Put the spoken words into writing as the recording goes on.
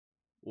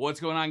What's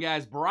going on,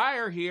 guys?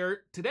 Briar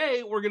here.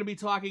 Today we're going to be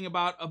talking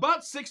about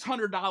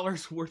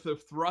 $600 worth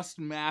of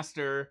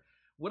Thrustmaster,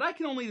 what I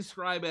can only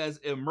describe as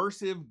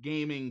immersive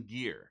gaming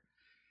gear.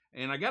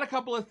 And I got a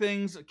couple of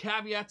things,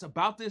 caveats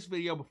about this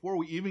video before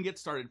we even get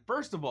started.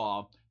 First of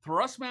all,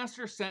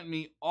 Thrustmaster sent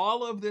me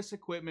all of this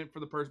equipment for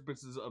the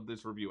purposes of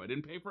this review. I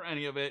didn't pay for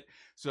any of it,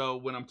 so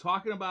when I'm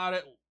talking about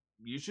it,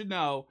 you should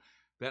know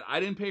that I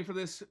didn't pay for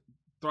this.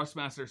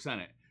 Thrustmaster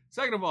sent it.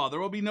 Second of all, there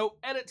will be no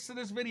edits to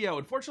this video.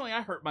 Unfortunately,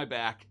 I hurt my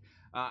back.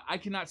 I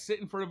cannot sit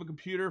in front of a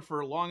computer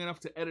for long enough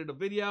to edit a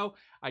video.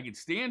 I can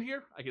stand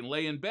here, I can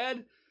lay in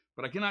bed,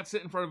 but I cannot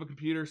sit in front of a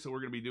computer, so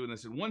we're going to be doing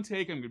this in one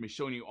take. I'm going to be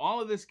showing you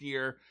all of this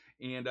gear,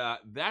 and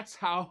that's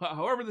how,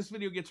 however this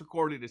video gets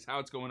recorded is how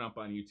it's going up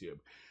on YouTube.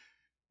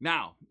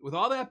 Now, with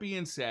all that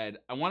being said,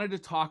 I wanted to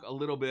talk a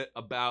little bit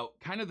about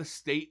kind of the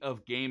state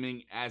of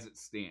gaming as it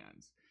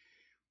stands.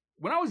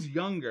 When I was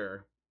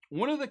younger,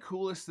 one of the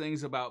coolest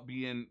things about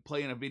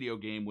playing a video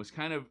game was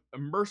kind of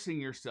immersing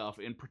yourself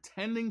in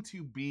pretending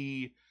to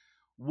be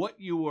what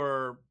you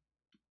were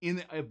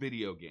in a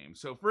video game.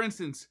 So for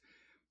instance,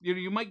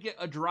 you might get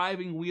a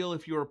driving wheel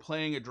if you were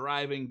playing a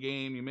driving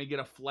game. You may get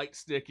a flight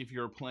stick if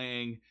you're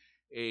playing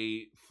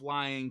a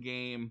flying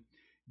game.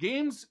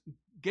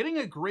 Getting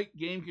a great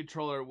game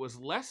controller was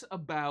less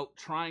about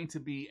trying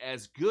to be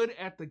as good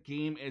at the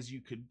game as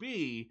you could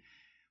be,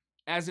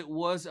 as it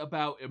was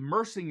about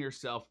immersing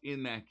yourself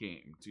in that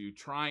game, to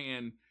try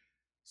and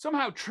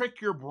somehow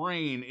trick your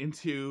brain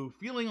into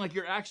feeling like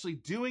you're actually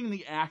doing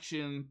the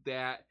action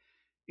that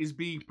is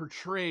being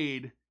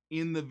portrayed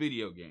in the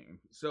video game.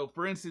 So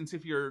for instance,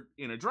 if you're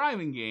in a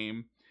driving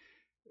game,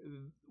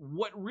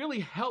 what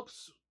really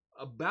helps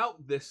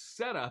about this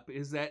setup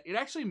is that it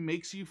actually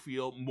makes you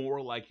feel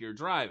more like you're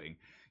driving.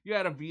 You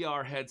had a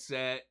VR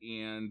headset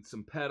and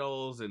some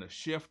pedals and a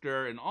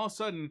shifter, and all of a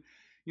sudden,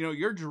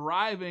 you're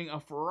driving a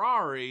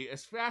Ferrari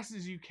as fast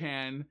as you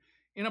can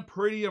in a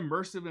pretty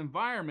immersive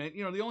environment.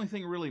 The only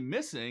thing really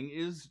missing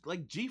is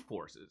like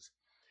G-forces.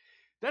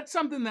 That's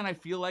something that I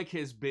feel like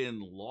has been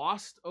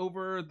lost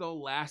over the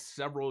last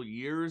several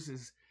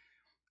years.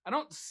 I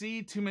don't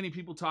see too many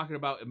people talking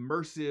about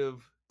immersive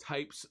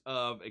types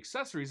of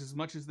accessories as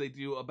much as they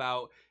do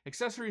about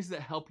accessories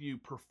that help you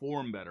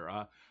perform better.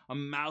 A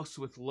mouse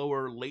with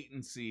lower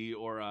latency,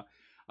 or a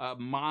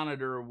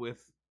monitor with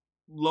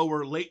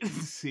lower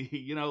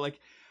latency,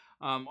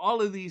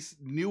 all of these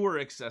newer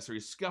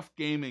accessories. Scuff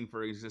gaming,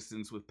 for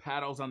instance, with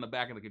paddles on the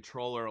back of the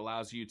controller,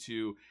 allows you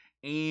to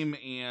aim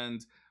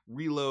and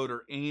reload,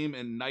 or aim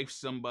and knife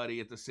somebody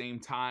at the same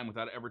time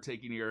without ever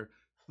taking your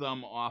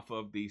thumb off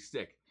of the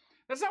stick.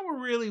 That's not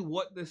really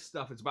what this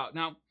stuff is about.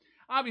 Now,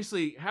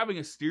 obviously, having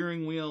a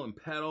steering wheel and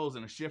pedals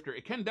and a shifter,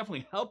 it can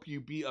definitely help you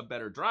be a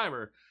better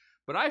driver,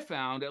 but I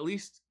found, at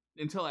least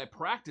until I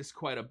practiced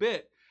quite a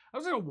bit, I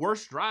was a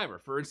worse driver.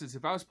 For instance,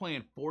 if I was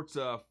playing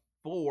Forza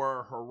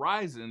 4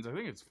 Horizons, I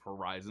think it's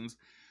Horizons,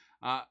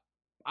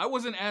 I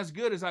wasn't as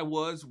good as I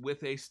was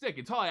with a stick.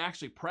 Until I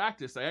actually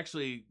practiced, I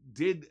actually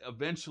did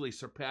eventually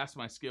surpass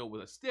my skill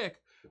with a stick,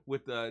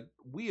 with the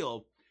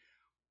wheel.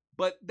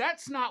 But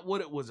that's not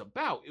what it was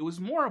about. It was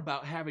more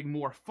about having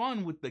more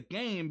fun with the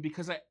game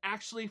because I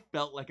actually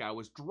felt like I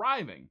was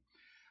driving.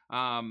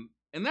 And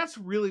that's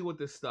really what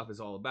this stuff is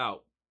all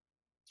about.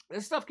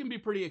 This stuff can be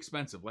pretty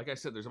expensive. Like I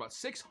said, there's about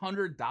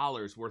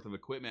 $600 worth of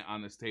equipment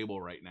on this table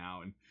right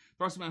now, and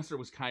Thrustmaster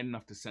was kind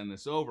enough to send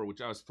this over,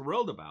 which I was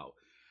thrilled about,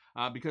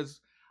 because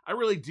I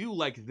really do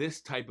like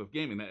this type of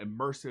gaming, that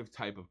immersive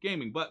type of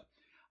gaming. But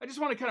I just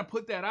want to kind of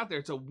put that out there.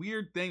 It's a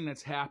weird thing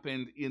that's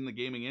happened in the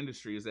gaming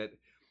industry, is that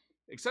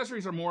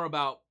accessories are more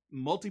about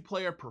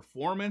multiplayer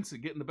performance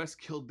and getting the best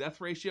kill-death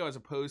ratio, as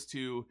opposed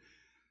to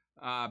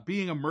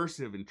being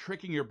immersive and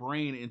tricking your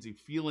brain into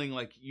feeling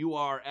like you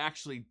are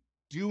actually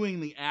doing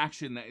the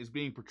action that is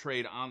being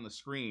portrayed on the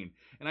screen.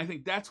 And I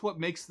think that's what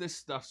makes this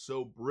stuff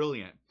so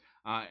brilliant,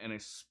 and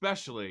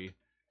especially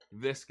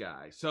this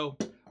guy. So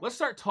let's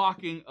start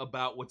talking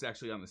about what's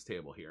actually on this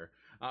table here.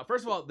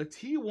 First of all, the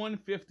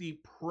T150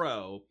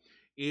 Pro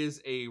is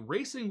a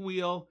racing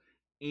wheel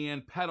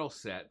and pedal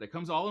set that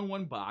comes all in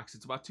one box.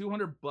 It's about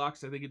 $200.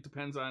 I think it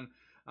depends on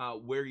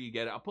where you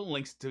get it. I'll put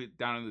links to it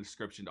down in the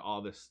description to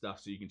all this stuff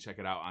so you can check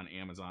it out on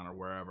Amazon or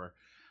wherever.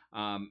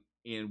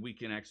 And you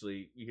can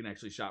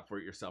actually shop for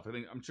it yourself.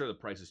 I'm sure the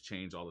prices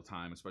change all the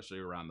time, especially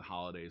around the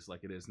holidays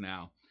like it is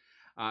now.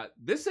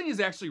 This thing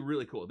is actually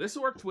really cool. This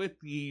worked with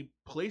the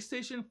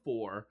PlayStation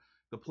 4,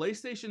 the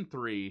PlayStation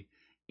 3,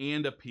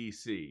 and a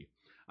PC.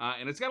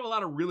 And it's got a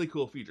lot of really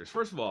cool features.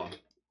 First of all,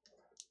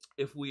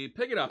 if we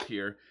pick it up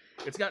here,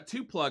 it's got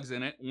two plugs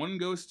in it. One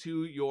goes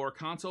to your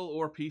console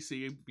or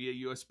PC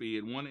via USB,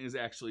 and one is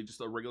actually just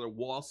a regular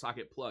wall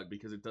socket plug,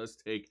 because it does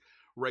take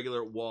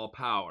regular wall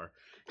power.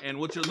 And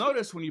what you'll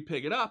notice when you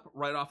pick it up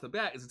right off the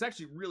bat is it's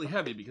actually really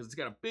heavy, because it's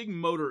got a big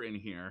motor in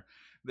here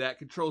that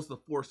controls the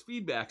force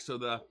feedback. So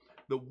the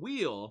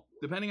wheel,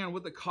 depending on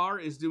what the car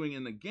is doing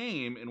in the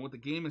game and what the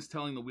game is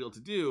telling the wheel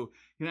to do,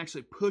 can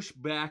actually push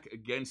back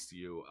against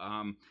you.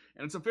 And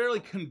it's a fairly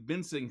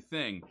convincing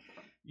thing.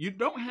 You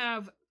don't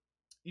have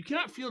you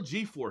cannot feel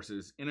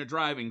G-forces in a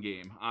driving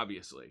game,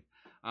 obviously.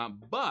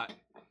 But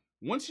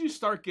once you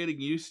start getting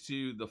used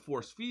to the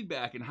force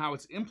feedback and how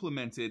it's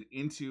implemented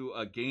into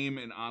a game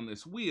and on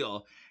this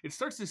wheel, it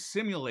starts to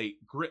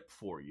simulate grip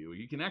for you.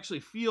 You can actually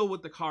feel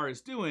what the car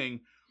is doing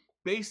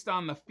based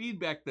on the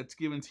feedback that's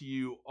given to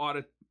you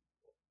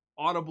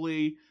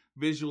audibly,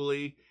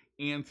 visually,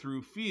 and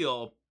through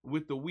feel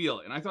with the wheel.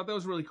 And I thought that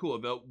was really cool.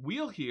 The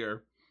wheel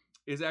here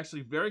is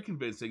actually very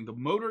convincing. The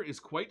motor is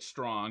quite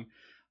strong.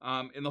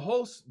 And the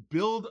whole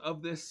build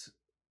of this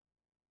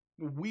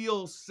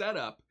wheel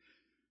setup,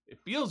 it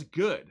feels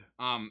good.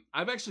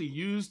 I've actually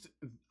used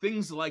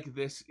things like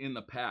this in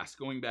the past,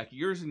 going back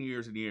years and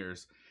years and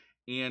years.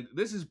 And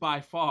this is by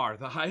far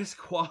the highest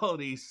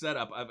quality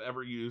setup I've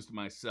ever used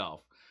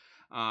myself.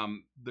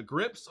 The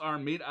grips are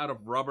made out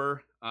of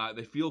rubber.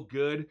 They feel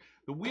good.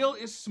 The wheel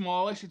is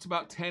smallish. It's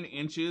about 10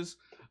 inches.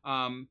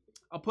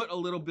 I'll put a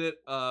little bit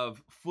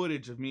of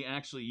footage of me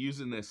actually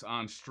using this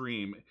on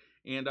stream.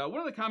 And one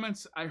of the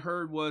comments I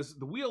heard was,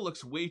 the wheel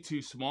looks way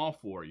too small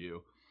for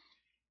you.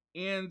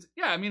 And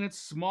yeah, I mean, it's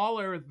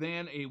smaller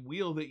than a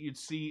wheel that you'd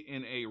see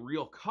in a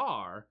real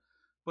car,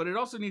 but it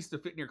also needs to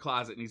fit in your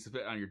closet, it needs to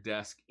fit on your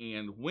desk.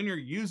 And when you're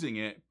using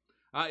it,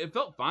 it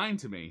felt fine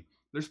to me.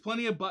 There's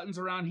plenty of buttons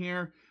around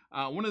here.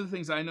 One of the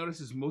things I noticed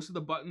is most of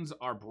the buttons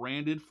are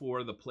branded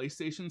for the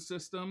PlayStation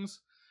systems.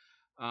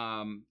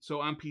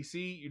 So on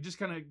PC, you just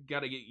kind of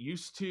got to get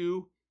used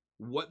to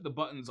what the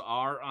buttons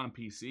are on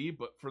PC.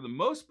 But for the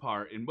most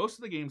part, in most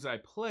of the games I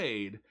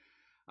played,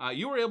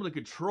 you were able to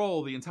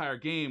control the entire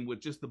game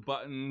with just the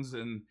buttons,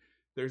 and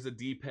there's a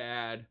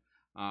D-pad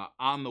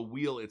on the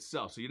wheel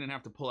itself. So you didn't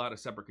have to pull out a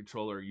separate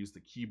controller or use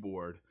the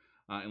keyboard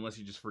unless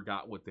you just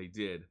forgot what they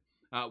did,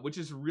 which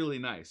is really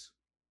nice.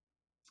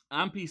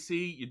 On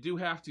PC, you do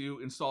have to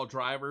install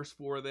drivers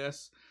for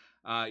this.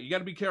 You got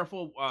to be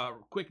careful.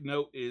 Quick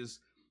note is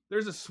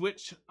there's a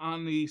switch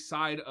on the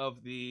side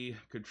of the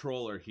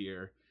controller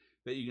here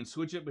that you can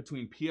switch it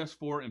between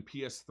PS4 and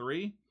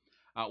PS3.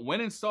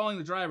 When installing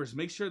the drivers,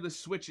 make sure the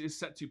switch is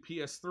set to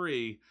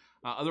PS3.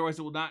 Otherwise,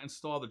 it will not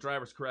install the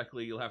drivers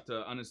correctly. You'll have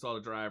to uninstall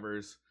the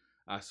drivers,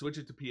 switch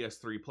it to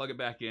PS3, plug it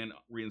back in,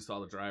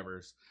 reinstall the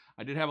drivers.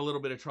 I did have a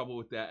little bit of trouble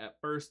with that at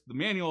first. The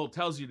manual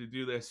tells you to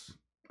do this.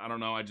 I don't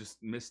know, I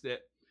just missed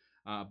it.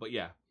 But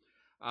yeah,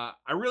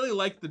 I really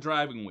like the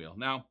driving wheel.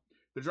 Now,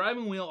 the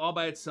driving wheel all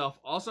by itself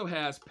also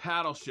has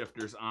paddle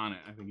shifters on it.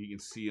 I think you can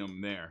see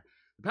them there.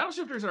 The paddle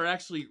shifters are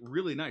actually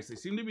really nice. They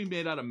seem to be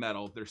made out of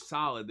metal. They're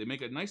solid. They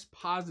make a nice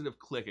positive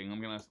clicking.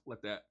 I'm going to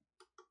let that...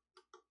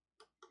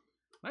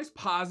 Nice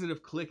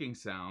positive clicking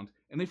sound.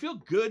 And they feel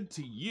good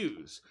to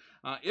use.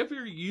 If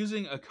you're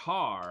using a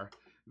car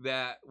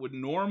that would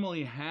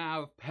normally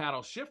have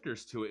paddle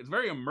shifters to it, it's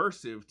very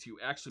immersive to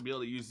actually be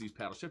able to use these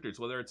paddle shifters,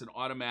 whether it's an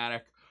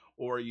automatic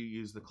or you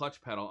use the clutch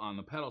pedal on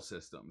the pedal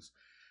systems.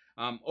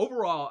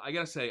 Overall, I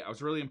gotta say, I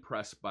was really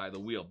impressed by the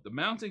wheel. The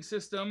mounting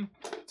system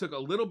took a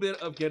little bit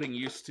of getting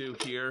used to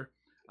here.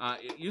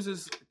 It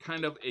uses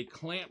kind of a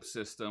clamp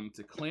system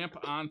to clamp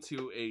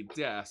onto a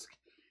desk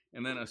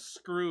and then a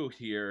screw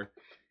here.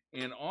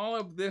 And all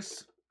of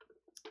this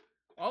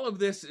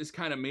is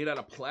kind of made out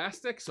of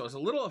plastic, so I was a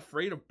little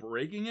afraid of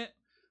breaking it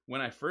when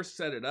I first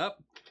set it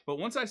up. But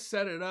once I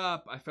set it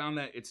up, I found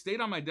that it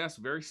stayed on my desk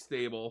very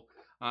stable.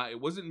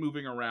 It wasn't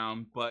moving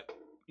around, but,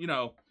 you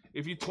know,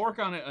 if you torque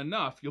on it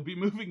enough, you'll be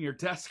moving your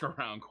desk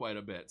around quite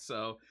a bit.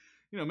 So,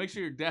 you know, make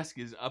sure your desk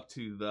is up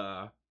to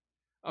the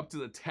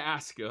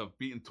task of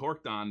being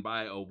torqued on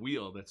by a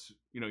wheel that's,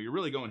 you know, you're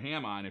really going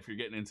ham on if you're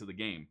getting into the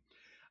game.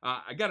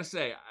 I gotta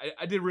say,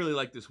 I did really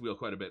like this wheel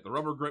quite a bit. The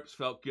rubber grips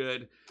felt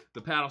good.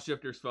 The paddle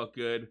shifters felt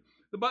good.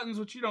 The buttons,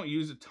 which you don't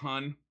use a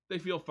ton, they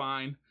feel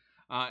fine.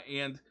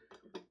 And,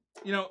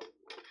 you know,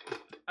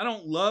 I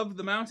don't love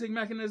the mounting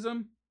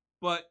mechanism,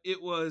 but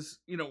it was,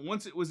 you know,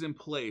 once it was in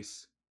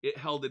place, it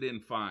held it in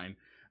fine.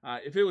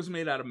 If it was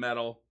made out of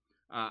metal,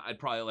 I'd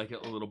probably like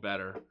it a little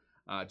better,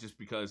 just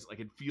because I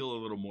could feel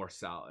a little more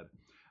solid.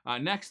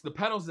 Next, the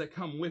pedals that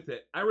come with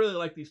it. I really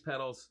like these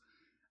pedals.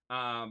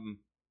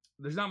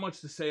 There's not much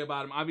to say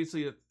about them.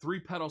 Obviously, a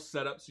 3-pedal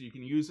setup, so you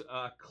can use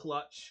a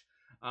clutch.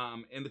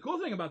 And the cool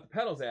thing about the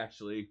pedals,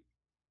 actually,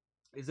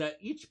 is that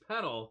each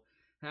pedal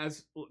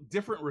has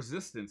different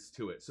resistance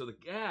to it. So the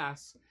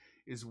gas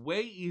is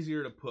way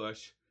easier to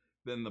push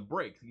than the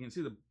brake. You can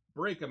see the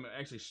brake, I'm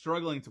actually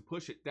struggling to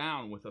push it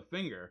down with a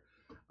finger.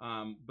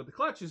 But the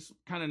clutch is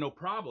kind of no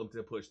problem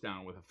to push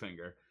down with a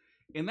finger.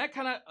 And that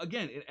kind of,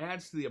 again, it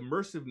adds to the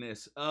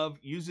immersiveness of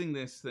using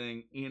this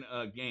thing in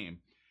a game.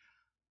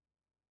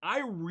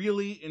 I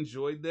really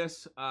enjoyed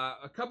this.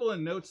 A couple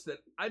of notes that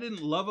I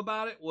didn't love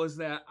about it was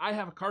that I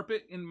have a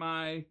carpet in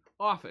my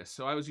office,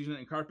 so I was using it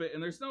in carpet,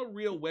 and there's no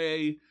real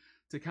way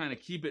to kind of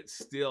keep it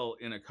still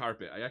in a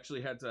carpet. I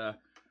actually had to,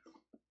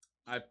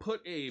 I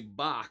put a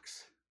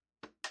box,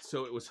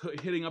 so it was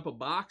hitting up a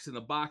box, and the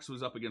box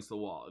was up against the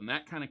wall, and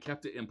that kind of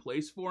kept it in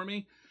place for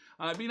me.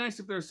 It'd be nice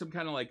if there's some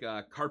kind of like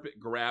a carpet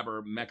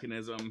grabber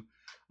mechanism.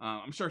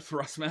 I'm sure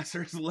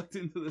Thrustmaster has looked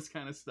into this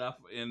kind of stuff,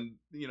 and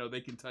you know,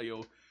 they can tell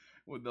you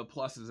with the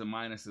pluses and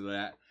minuses of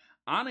that.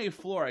 On a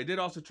floor, I did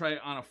also try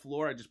it on a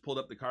floor. I just pulled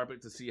up the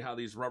carpet to see how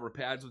these rubber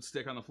pads would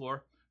stick on the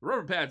floor. The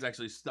rubber pads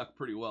actually stuck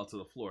pretty well to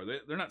the floor.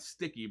 They're not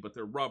sticky, but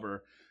they're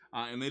rubber,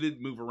 and they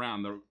didn't move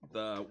around.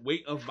 The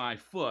weight of my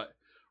foot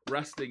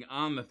resting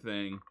on the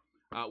thing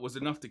was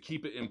enough to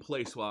keep it in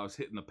place while I was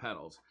hitting the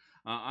pedals.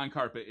 On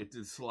carpet, it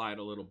did slide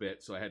a little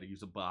bit, so I had to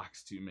use a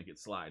box to make it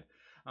slide.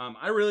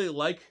 I really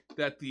like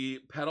that the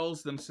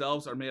pedals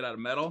themselves are made out of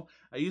metal.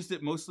 I used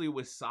it mostly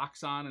with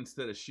socks on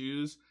instead of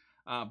shoes,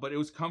 but it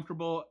was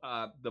comfortable.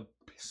 The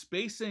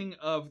spacing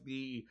of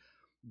the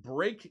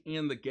brake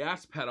and the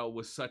gas pedal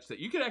was such that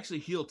you could actually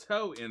heel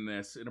toe in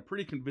this in a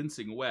pretty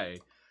convincing way.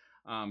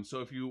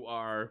 So if you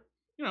are,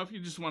 if you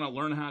just want to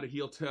learn how to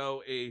heel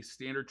toe a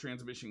standard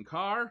transmission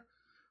car,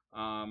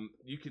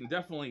 you can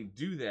definitely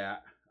do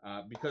that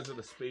because of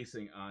the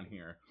spacing on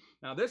here.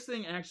 Now this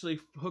thing actually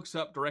hooks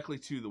up directly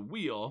to the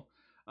wheel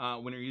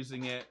when you're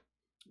using it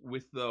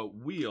with the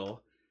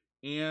wheel.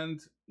 And,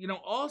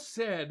 all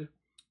said,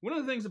 one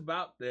of the things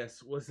about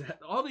this was that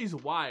all these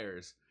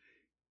wires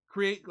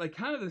create like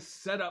kind of this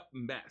setup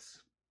mess.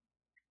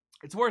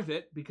 It's worth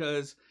it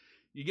because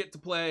you get to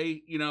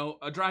play,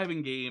 a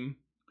driving game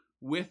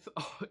with,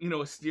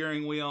 a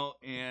steering wheel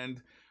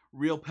and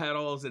real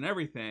pedals and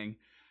everything.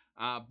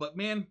 But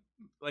man,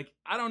 like,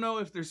 I don't know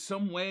if there's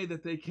some way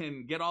that they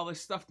can get all this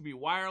stuff to be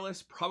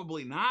wireless.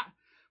 Probably not.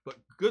 But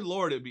good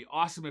Lord, it'd be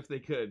awesome if they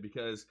could,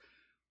 because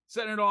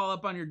setting it all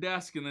up on your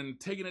desk and then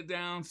taking it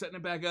down, setting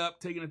it back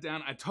up, taking it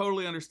down. I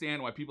totally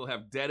understand why people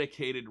have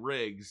dedicated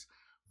rigs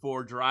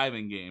for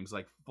driving games,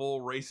 like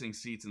full racing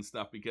seats and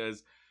stuff,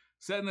 because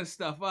setting this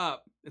stuff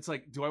up, it's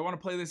like, do I want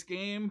to play this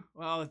game?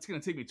 Well, it's going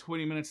to take me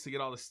 20 minutes to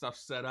get all this stuff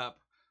set up.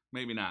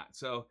 Maybe not.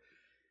 So,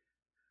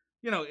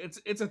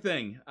 it's a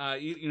thing.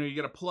 You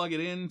got to plug it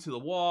into the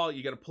wall.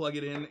 You got to plug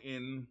it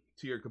into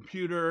your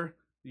computer.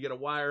 You got to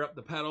wire up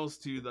the pedals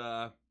to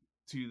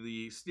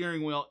the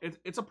steering wheel.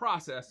 It's a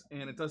process,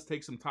 and it does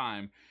take some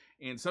time.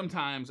 And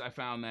sometimes I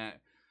found that,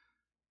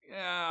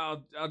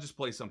 I'll just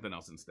play something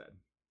else instead.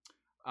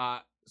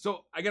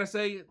 So I gotta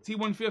say,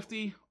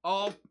 T150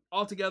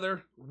 all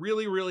together,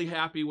 really, really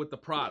happy with the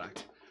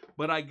product.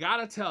 But I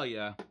gotta tell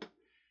you,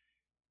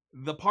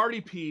 the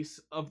party piece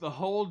of the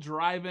whole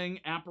driving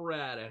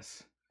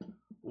apparatus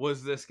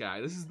was this guy.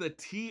 This is the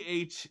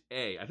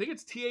TH8A. I think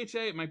it's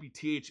TH8A. It might be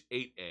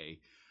TH8A.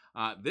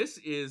 This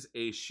is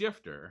a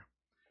shifter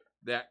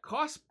that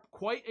costs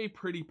quite a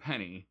pretty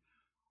penny,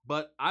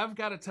 but I've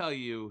got to tell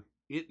you,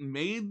 it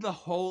made the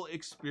whole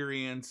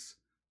experience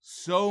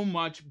so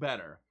much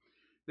better.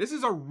 This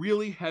is a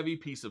really heavy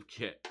piece of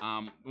kit.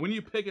 When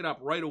you pick it up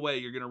right away,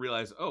 you're going to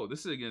realize, oh,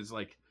 this thing is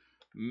like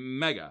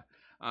mega.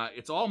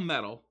 It's all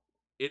metal.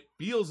 It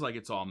feels like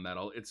it's all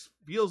metal. It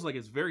feels like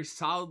it's very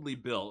solidly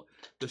built.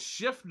 The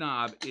shift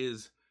knob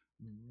is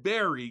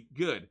very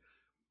good.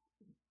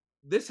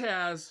 This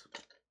has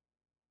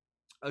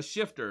a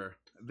shifter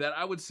that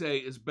I would say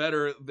is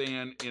better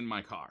than in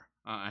my car.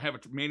 I have a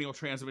manual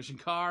transmission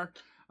car.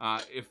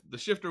 If the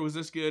shifter was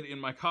this good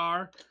in my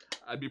car,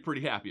 I'd be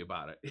pretty happy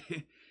about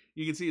it.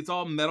 You can see it's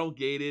all metal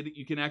gated.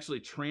 You can actually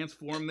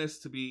transform this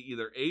to be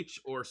either H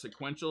or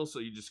sequential. So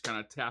you just kind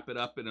of tap it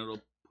up and it'll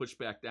push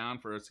back down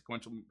for a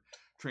sequential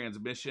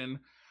transmission.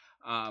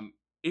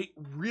 It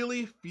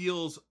really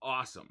feels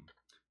awesome.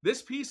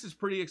 This piece is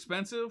pretty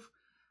expensive.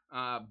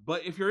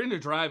 But if you're into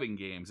driving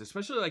games,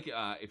 especially like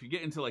if you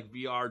get into like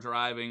VR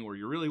driving, where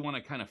you really want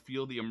to kind of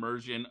feel the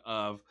immersion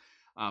of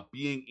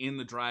being in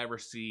the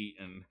driver's seat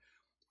and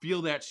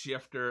feel that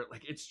shifter,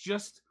 like it's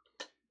just,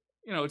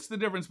 it's the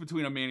difference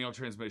between a manual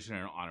transmission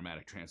and an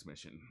automatic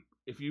transmission.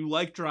 If you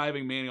like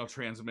driving manual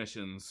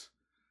transmissions,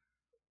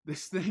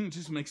 this thing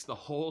just makes the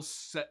whole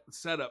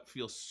setup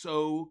feel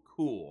so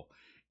cool.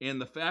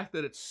 And the fact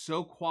that it's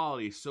so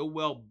quality, so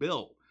well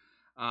built,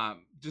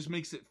 just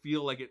makes it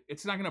feel like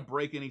it's not going to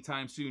break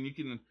anytime soon. You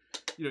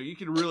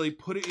can really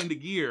put it into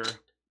gear,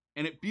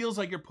 and it feels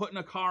like you're putting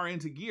a car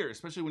into gear,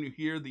 especially when you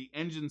hear the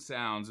engine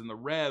sounds and the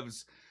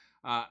revs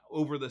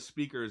over the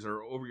speakers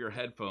or over your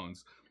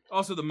headphones.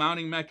 Also, the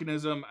mounting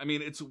mechanism, I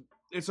mean,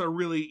 it's a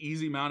really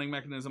easy mounting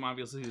mechanism.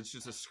 Obviously, it's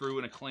just a screw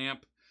and a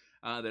clamp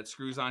that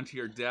screws onto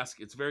your desk.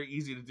 It's very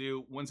easy to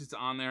do. Once it's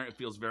on there, it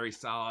feels very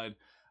solid.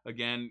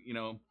 Again,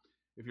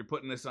 if you're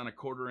putting this on a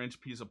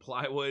 1/4-inch piece of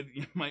plywood,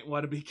 you might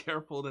want to be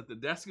careful that the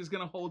desk is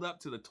going to hold up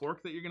to the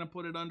torque that you're going to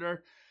put it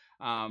under.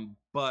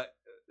 But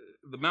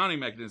the mounting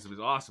mechanism is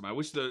awesome. I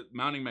wish the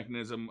mounting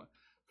mechanism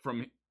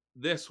from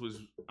this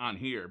was on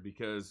here,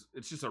 because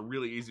it's just a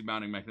really easy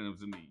mounting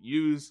mechanism to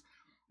use.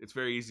 It's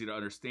very easy to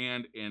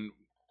understand. And,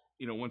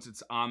 once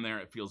it's on there,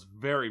 it feels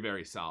very,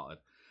 very solid.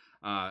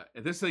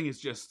 And this thing is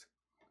just,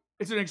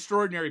 it's an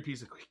extraordinary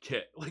piece of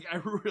kit. Like, I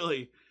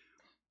really,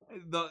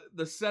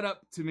 the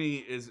setup to me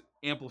is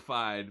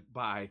amplified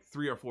by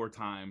 3 or 4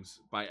 times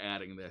by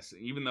adding this,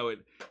 even though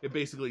it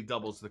basically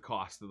doubles the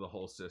cost of the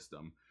whole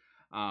system.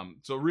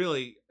 So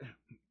really,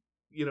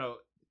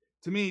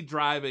 to me,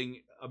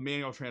 driving a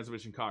manual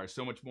transmission car is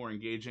so much more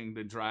engaging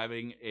than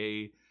driving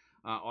a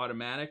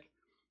automatic.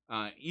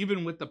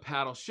 Even with the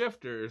paddle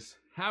shifters,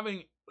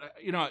 having,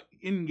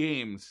 in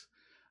games,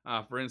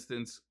 For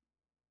instance,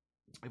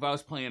 if I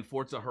was playing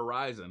Forza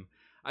Horizon,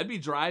 I'd be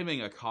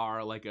driving a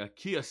car like a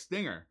Kia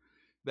Stinger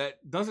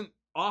that doesn't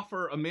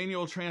offer a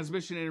manual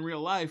transmission in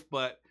real life,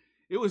 but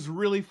it was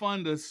really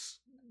fun to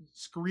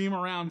scream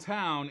around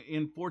town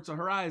in Forza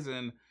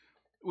Horizon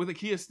with a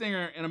Kia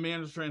Stinger and a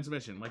manual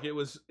transmission. Like it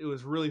was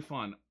really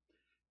fun.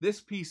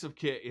 This piece of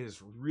kit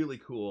is really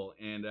cool,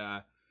 and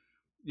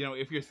you know,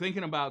 if you're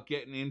thinking about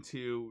getting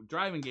into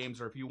driving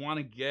games, or if you want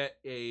to get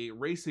a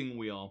racing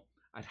wheel,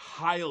 I'd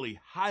highly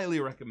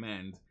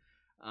recommend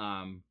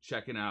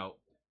checking out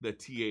the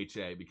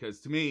TH8A, because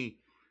to me,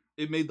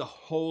 it made the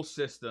whole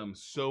system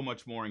so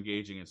much more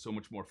engaging and so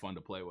much more fun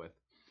to play with.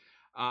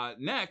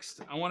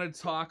 Next, I want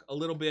to talk a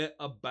little bit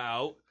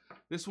about,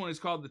 this one is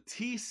called the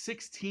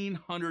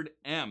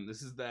T16000M.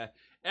 This is the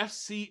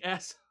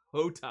FCS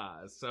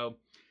HOTAS. So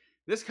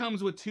this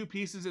comes with 2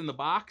 pieces in the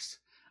box.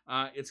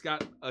 It's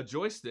got a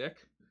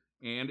joystick,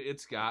 and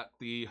it's got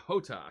the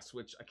HOTAS,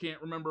 which I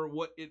can't remember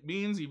what it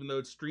means, even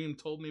though Stream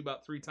told me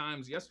about 3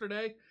 times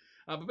yesterday.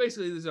 But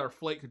basically, these are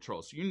flight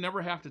controls. So you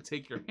never have to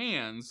take your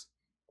hands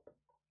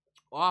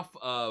off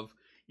of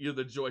either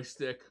the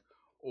joystick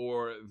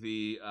or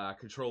the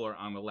controller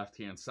on the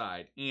left-hand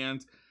side.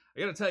 And I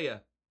gotta tell you,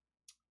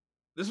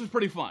 this was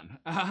pretty fun.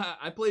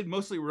 I played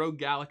mostly Rogue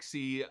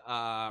Galaxy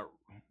Outlaw,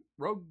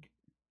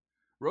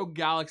 Rogue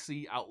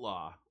Galaxy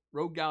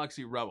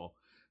Rebel.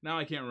 Now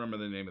I can't remember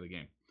the name of the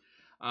game.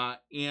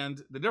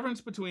 And the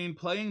difference between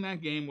playing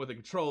that game with a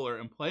controller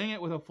and playing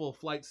it with a full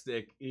flight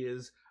stick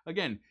is,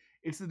 again,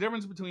 it's the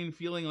difference between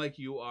feeling like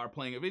you are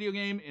playing a video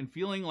game and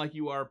feeling like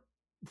you are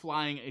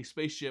flying a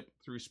spaceship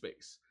through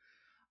space.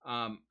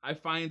 I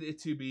find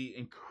it to be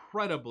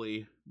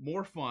incredibly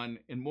more fun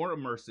and more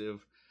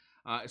immersive,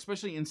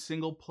 especially in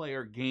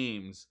single-player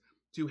games,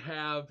 to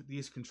have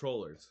these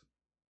controllers.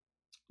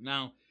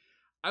 Now,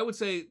 I would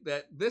say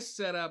that this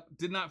setup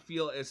did not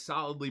feel as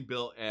solidly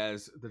built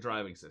as the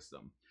driving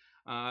system.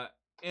 And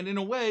in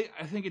a way,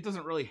 I think it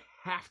doesn't really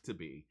have to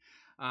be.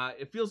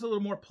 It feels a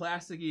little more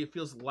plasticky. It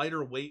feels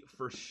lighter weight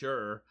for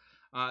sure.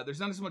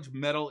 There's not as much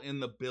metal in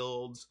the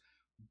builds,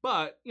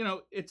 but, you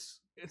know, it's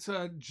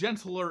a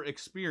gentler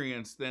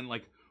experience than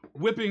like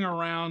whipping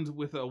around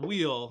with a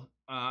wheel,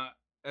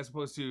 as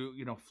opposed to,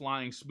 you know,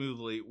 flying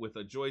smoothly with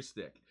a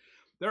joystick.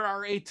 There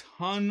are a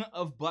ton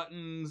of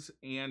buttons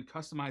and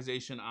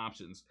customization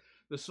options.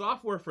 The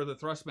software for the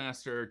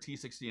Thrustmaster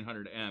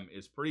T16000M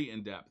is pretty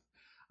in-depth.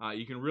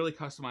 You can really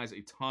customize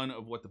a ton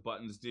of what the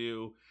buttons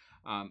do.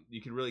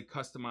 You can really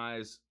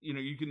customize, you know,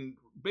 you can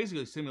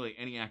basically simulate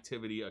any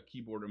activity a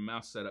keyboard and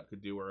mouse setup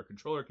could do or a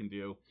controller can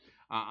do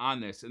on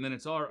this. And then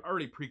it's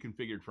already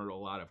pre-configured for a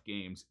lot of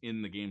games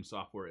in the game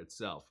software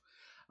itself.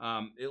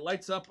 It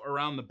lights up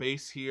around the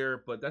base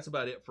here, but that's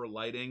about it for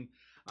lighting.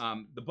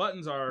 The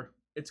buttons are,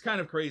 it's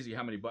kind of crazy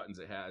how many buttons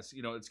it has.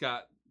 You know, it's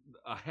got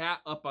a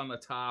hat up on the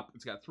top.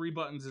 It's got 3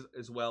 buttons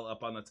as well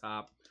up on the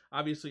top.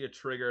 Obviously a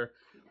trigger.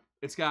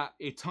 It's got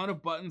a ton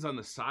of buttons on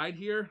the side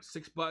here,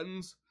 6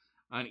 buttons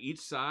on each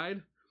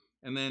side,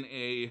 and then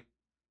a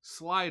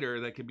slider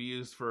that can be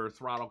used for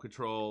throttle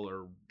control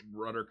or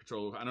rudder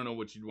control. I don't know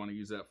what you'd want to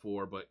use that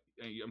for, but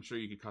I'm sure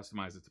you could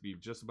customize it to be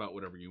just about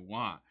whatever you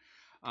want.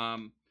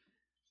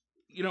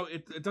 You know,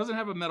 it doesn't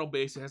have a metal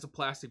base. It has a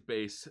plastic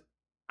base.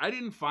 I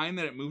didn't find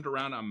that it moved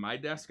around on my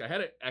desk. I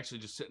had it actually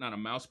just sitting on a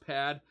mouse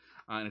pad,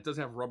 and it does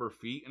have rubber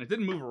feet, and it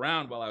didn't move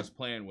around while I was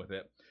playing with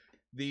it.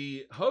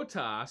 The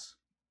HOTAS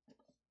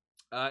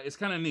is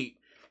kind of neat.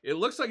 It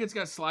looks like it's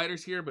got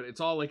sliders here, but it's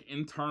all like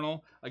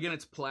internal. Again,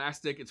 it's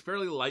plastic. It's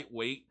fairly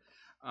lightweight.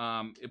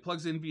 It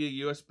plugs in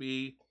via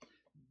USB.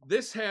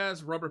 This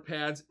has rubber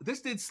pads.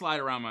 This did slide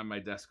around on my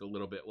desk a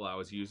little bit while I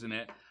was using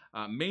it.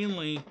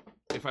 Mainly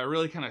if I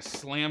really kind of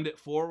slammed it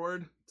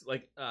forward,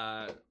 like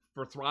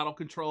for throttle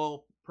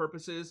control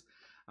purposes.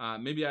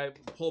 Maybe I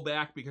pull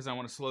back because I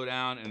want to slow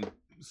down and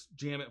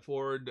jam it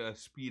forward to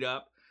speed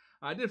up.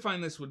 I did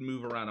find this would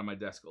move around on my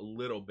desk a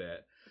little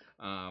bit.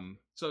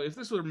 So if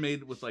this were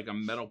made with like a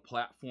metal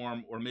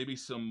platform or maybe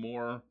some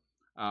more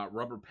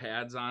rubber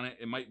pads on it,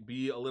 it might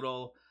be a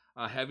little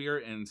heavier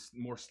and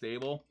more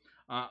stable.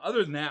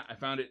 Other than that, I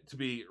found it to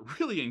be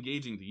really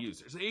engaging to use.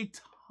 There's a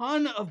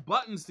ton of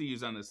buttons to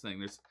use on this thing.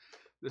 There's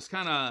this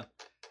kind of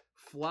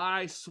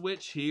fly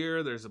switch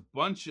here. There's a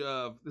bunch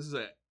of, this is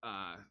a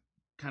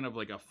kind of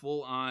like a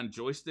full-on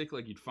joystick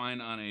like you'd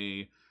find on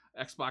a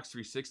Xbox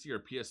 360 or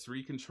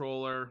PS3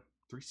 controller.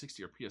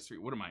 360 or PS3,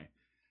 what am I?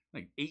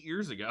 Like 8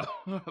 years ago,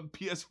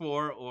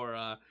 PS4 or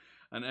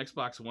an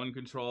Xbox One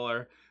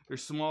controller.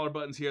 There's smaller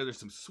buttons here. There's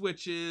some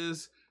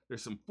switches.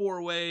 There's some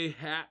 4-way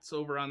hats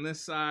over on this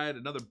side.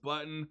 Another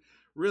button.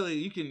 Really,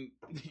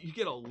 you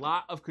get a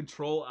lot of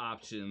control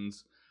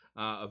options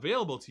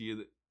available to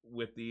you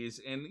with these,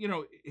 and you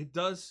know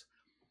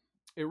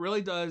it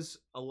really does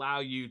allow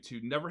you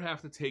to never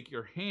have to take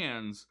your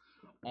hands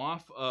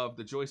off of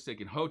the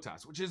joystick and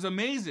HOTAS, which is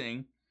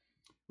amazing.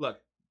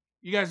 Look,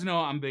 you guys know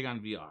I'm big on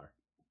VR.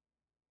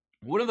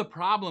 One of the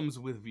problems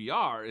with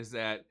VR is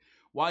that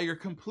while you're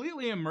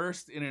completely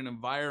immersed in an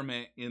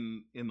environment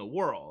in the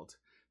world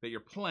that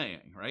you're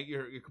playing, right?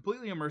 You're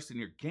completely immersed in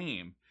your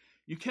game.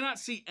 you cannot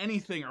see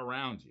anything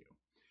around you.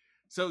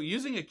 So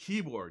using a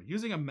keyboard,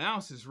 using a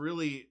mouse is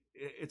really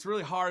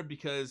hard,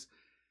 because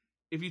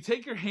if you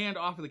take your hand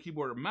off of the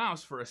keyboard or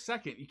mouse for a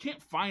second, you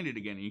can't find it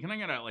again. You kind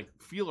of gotta like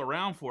feel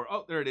around for it.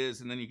 Oh, there it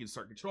is, and then you can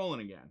start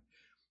controlling again.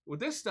 With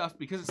this stuff,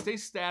 because it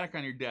stays static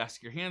on your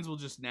desk, your hands will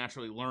just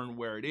naturally learn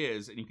where it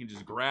is, and you can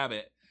just grab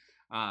it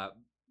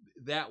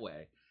that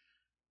way.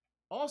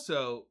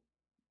 Also,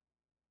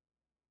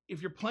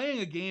 if you're playing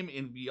a game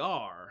in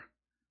VR,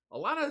 a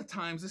lot of the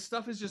times this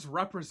stuff is just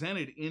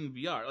represented in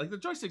VR. Like the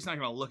joystick's not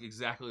gonna look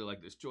exactly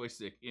like this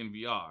joystick in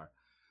VR,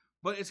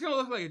 but it's gonna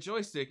look like a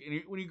joystick,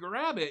 and when you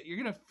grab it, you're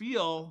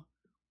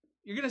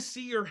gonna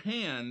see your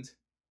hand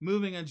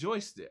moving a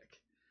joystick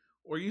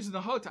or using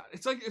the HOTAS.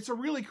 It's a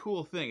really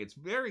cool thing. It's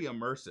very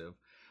immersive.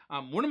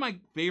 One of my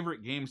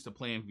favorite games to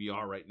play in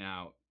VR right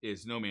now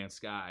is No Man's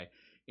Sky,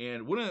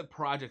 and one of the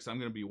projects I'm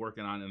gonna be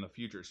working on in the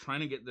future is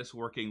trying to get this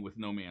working with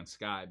No Man's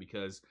Sky,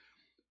 because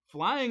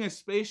flying a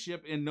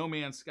spaceship in No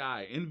Man's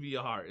Sky in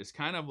VR is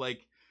kind of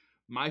like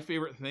my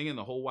favorite thing in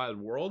the whole wide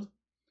world.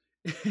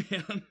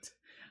 And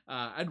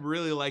I'd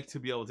really like to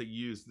be able to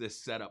use this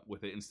setup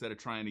with it instead of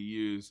trying to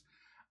use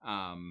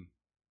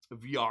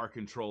VR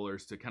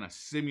controllers to kind of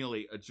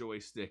simulate a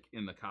joystick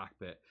in the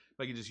cockpit. If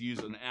I could just use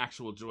an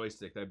actual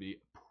joystick, that'd be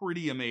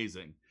pretty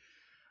amazing.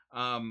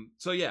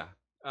 So yeah,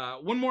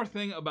 one more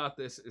thing about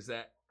this is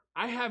that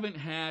I haven't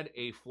had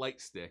a flight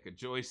stick, a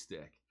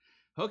joystick,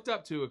 hooked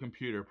up to a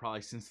computer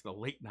probably since the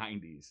late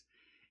 90s.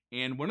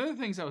 And one of the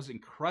things I was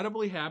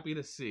incredibly happy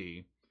to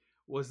see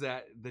was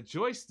that the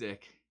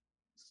joystick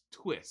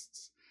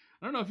twists.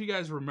 I don't know if you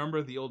guys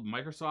remember the old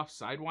Microsoft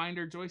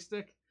Sidewinder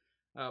joystick,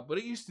 but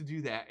it used to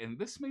do that, and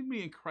this made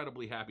me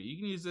incredibly happy. You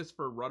can use this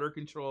for rudder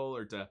control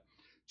or to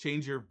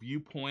change your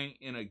viewpoint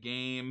in a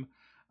game.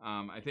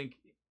 I think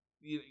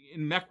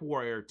in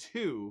MechWarrior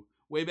 2,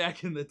 way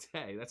back in the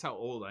day, that's how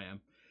old I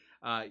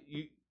am,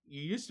 you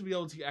used to be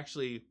able to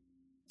actually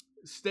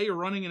stay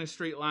running in a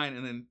straight line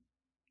and then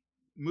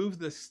move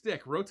the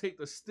stick, rotate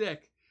the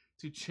stick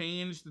to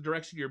change the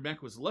direction your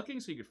mech was looking,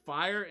 so you could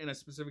fire in a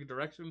specific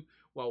direction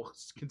while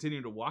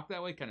continuing to walk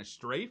that way, kind of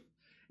strafe.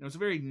 And it was a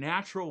very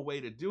natural way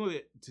to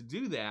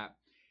do that,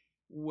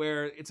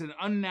 where it's an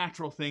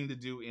unnatural thing to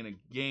do in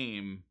a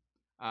game.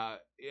 At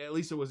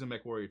least it was in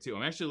MechWarrior 2.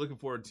 I'm actually looking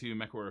forward to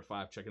MechWarrior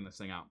 5, checking this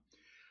thing out.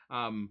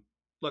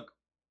 Look,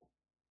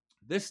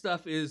 this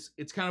stuff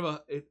it's kind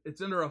of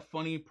it's under a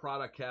funny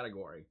product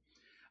category.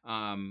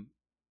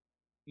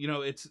 You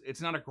know,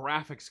 it's not a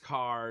graphics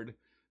card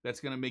that's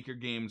going to make your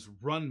games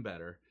run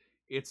better.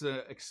 It's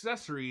an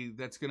accessory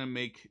that's going to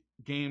make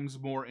games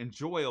more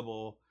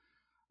enjoyable,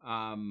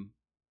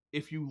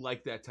 if you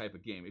like that type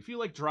of game. If you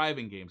like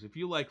driving games, if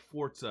you like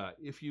Forza,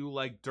 if you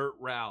like Dirt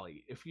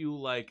Rally, if you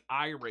like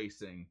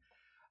iRacing,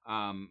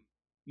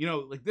 you know,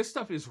 like this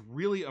stuff is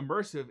really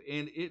immersive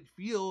and it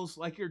feels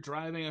like you're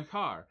driving a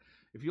car.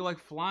 If you like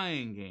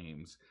flying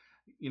games,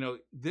 you know,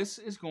 this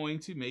is going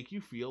to make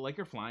you feel like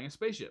you're flying a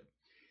spaceship.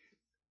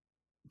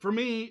 For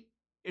me,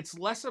 it's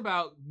less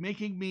about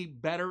making me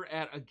better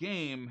at a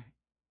game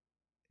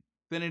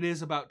than it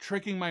is about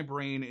tricking my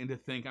brain into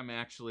think I'm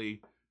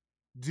actually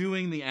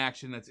doing the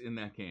action that's in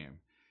that game.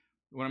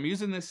 When I'm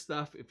using this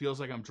stuff, it feels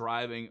like I'm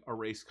driving a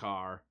race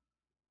car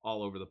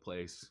all over the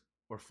place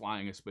or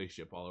flying a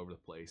spaceship all over the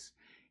place.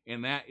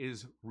 And that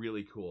is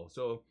really cool.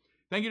 So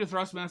thank you to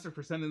Thrustmaster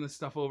for sending this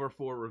stuff over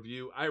for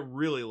review. I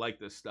really like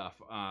this stuff.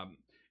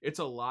 It's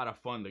a lot of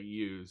fun to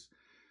use.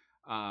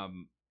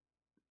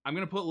 I'm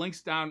going to put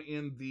links down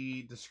in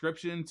the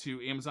description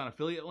to Amazon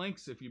affiliate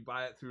links. If you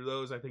buy it through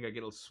those, I think I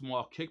get a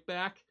small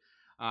kickback.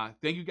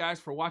 Thank you guys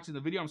for watching the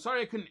video. I'm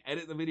sorry I couldn't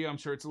edit the video. I'm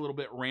sure it's a little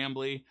bit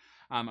rambly.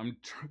 I'm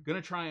going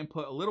to try and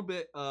put a little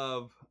bit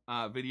of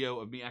video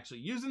of me actually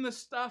using this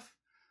stuff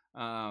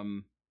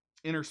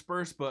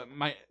interspersed, but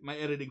my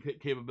editing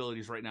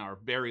capabilities right now are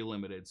very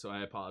limited, so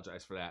I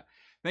apologize for that.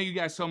 Thank you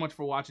guys so much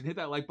for watching. Hit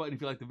that like button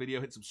if you like the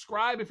video. Hit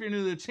subscribe if you're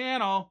new to the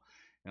channel,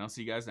 and I'll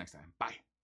see you guys next time. Bye.